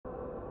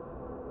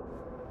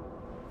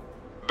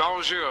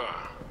Bonjour.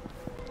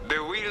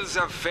 The wheels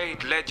of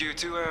fate led you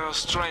to a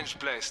strange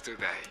place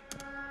today.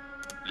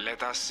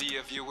 Let us see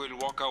if you will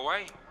walk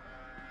away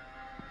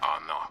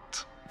or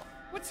not.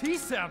 What's he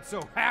sound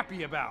so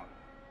happy about?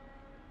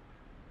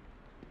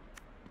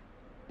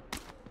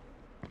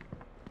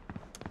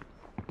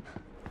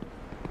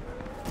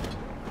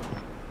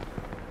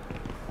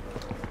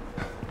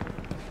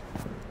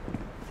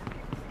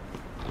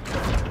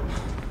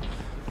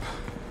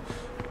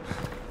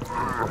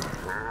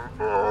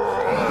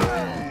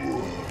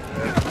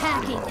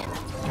 Hacking him.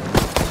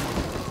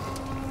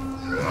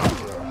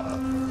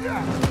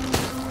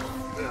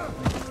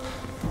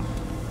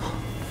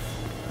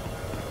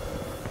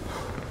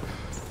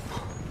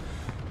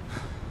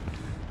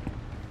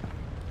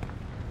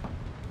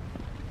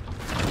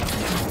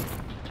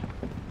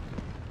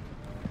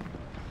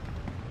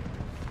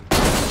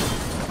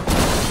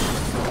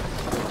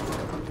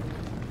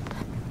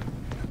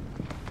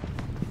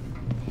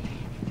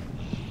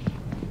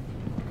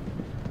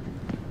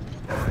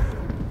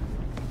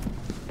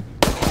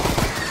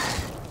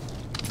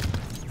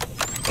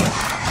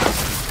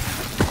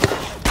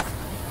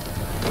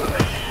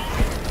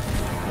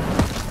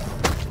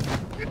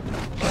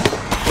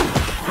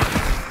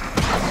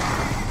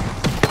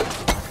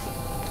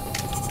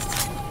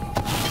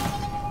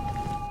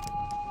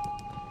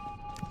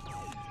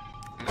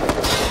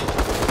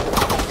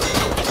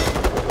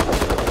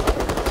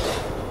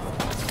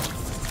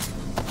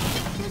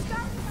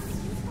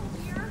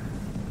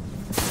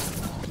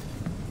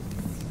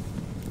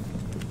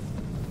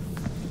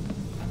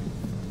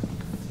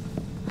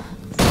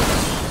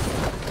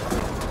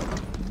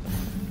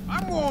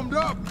 Warmed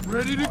up,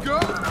 ready to go.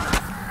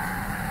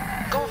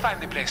 Go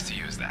find a place to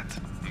use that.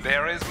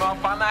 There is more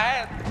fun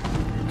ahead.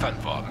 Fun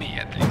for me,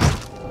 at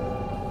least.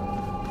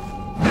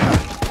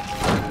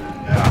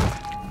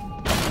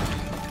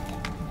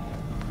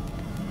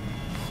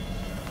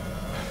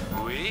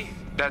 Oui,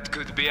 that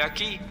could be a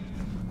key.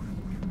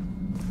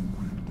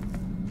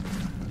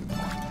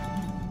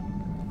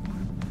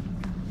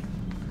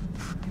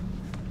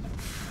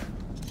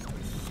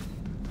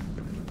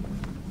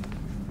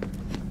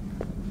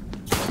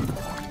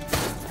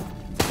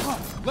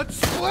 Let's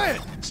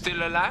split!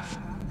 Still alive?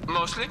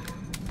 Mostly?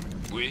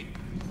 Oui.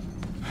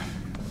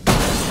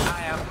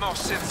 I am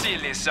most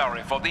sincerely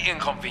sorry for the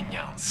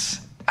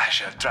inconvenience. I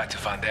shall try to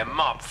find a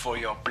mob for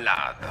your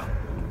blood.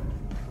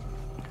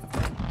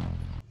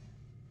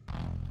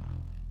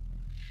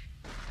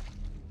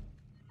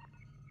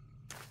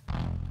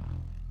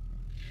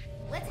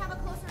 Let's have a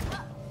closer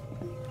look.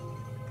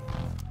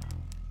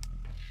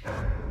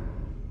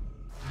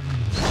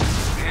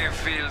 He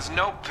feels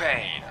no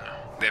pain.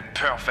 The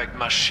perfect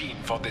machine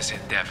for this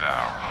endeavor.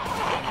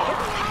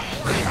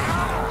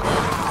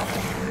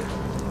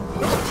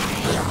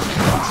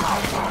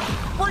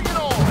 Bring it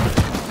on!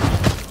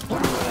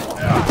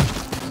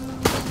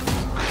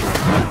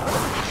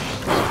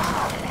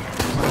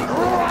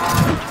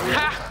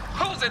 Ha!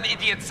 Who's an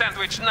idiot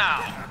sandwich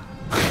now?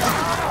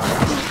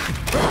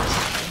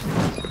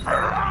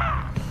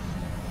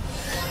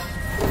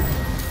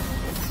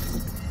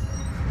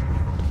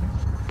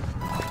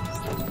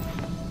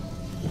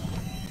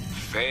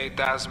 Fate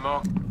has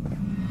more.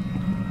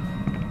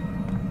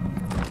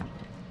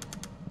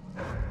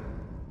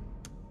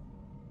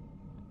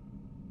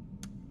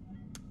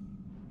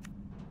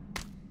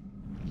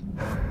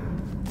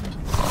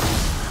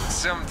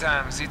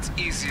 Sometimes it's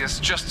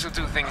easiest just to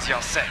do things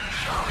yourself.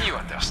 You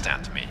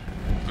understand me.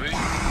 Oui?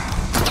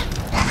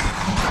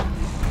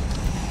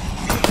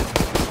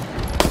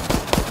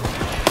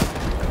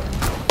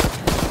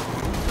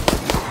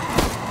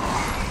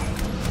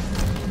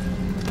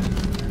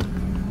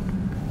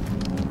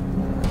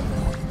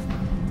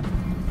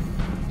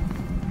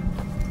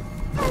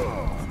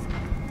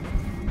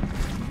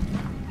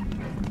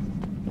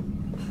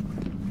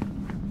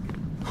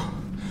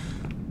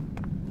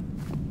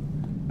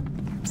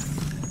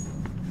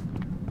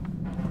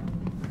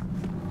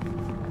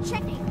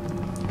 Checking.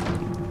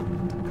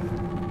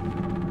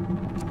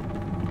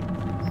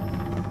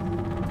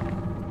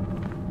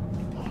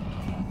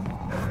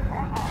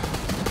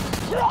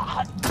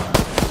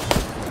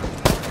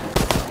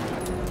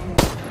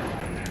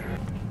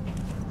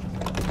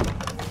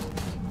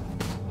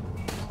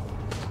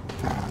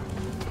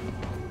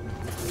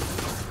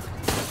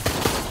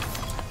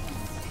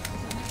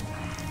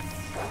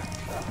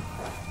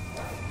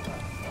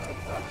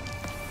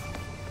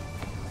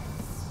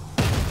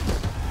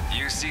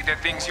 You see the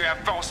things you have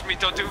forced me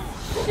to do?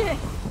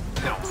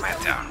 No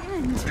matter.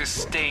 The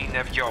stain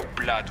of your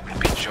blood will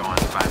be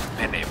joined by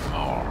many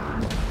more.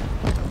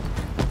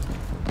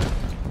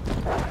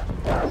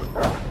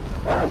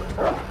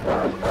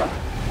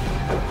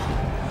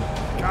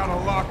 Got a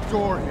locked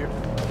door here.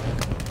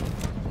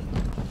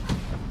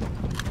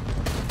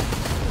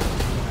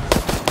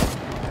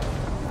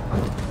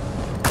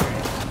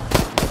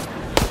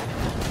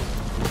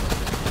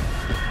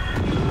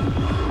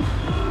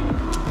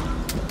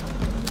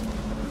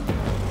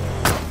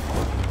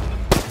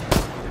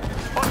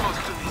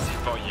 Almost too easy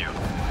for you.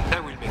 I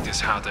will make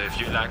this harder if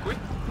you like it.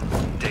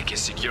 Take a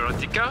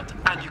security card,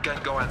 and you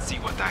can go and see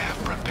what I have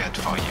prepared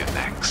for you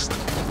next.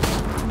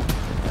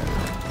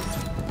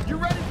 You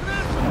ready for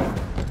this?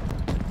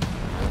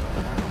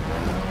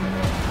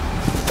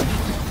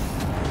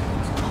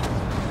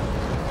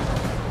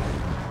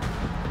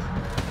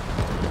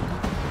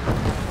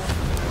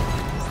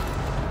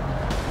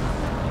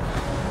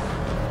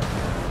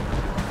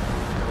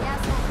 Yes,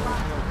 that's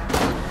locked.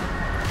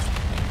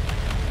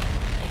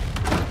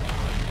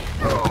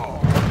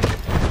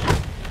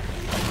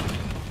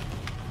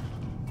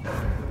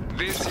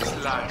 This is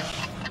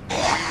life. We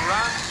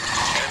run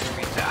and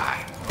we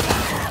die.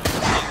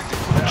 You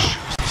didn't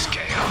choose this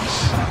chaos.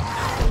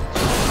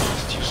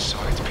 Just you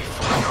saw it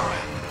before your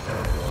end.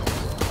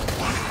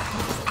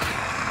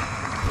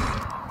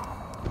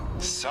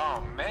 So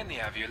many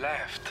of you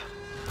left.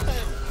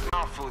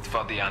 No food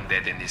for the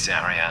undead in this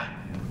area.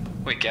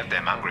 We kept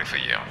them hungry for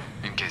you,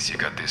 in case you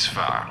got this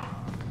far.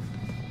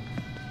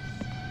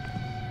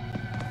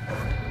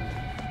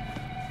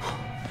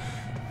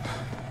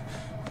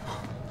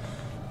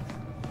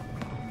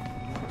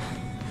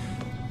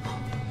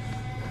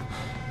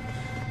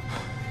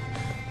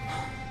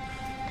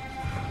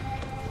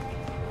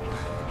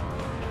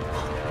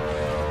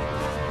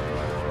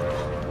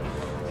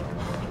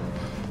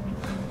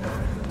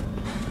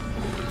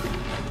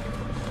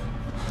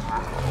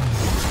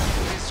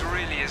 This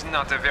really is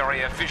not a very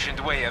efficient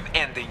way of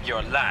ending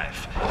your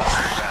life.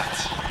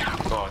 But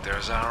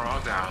orders are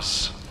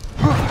orders.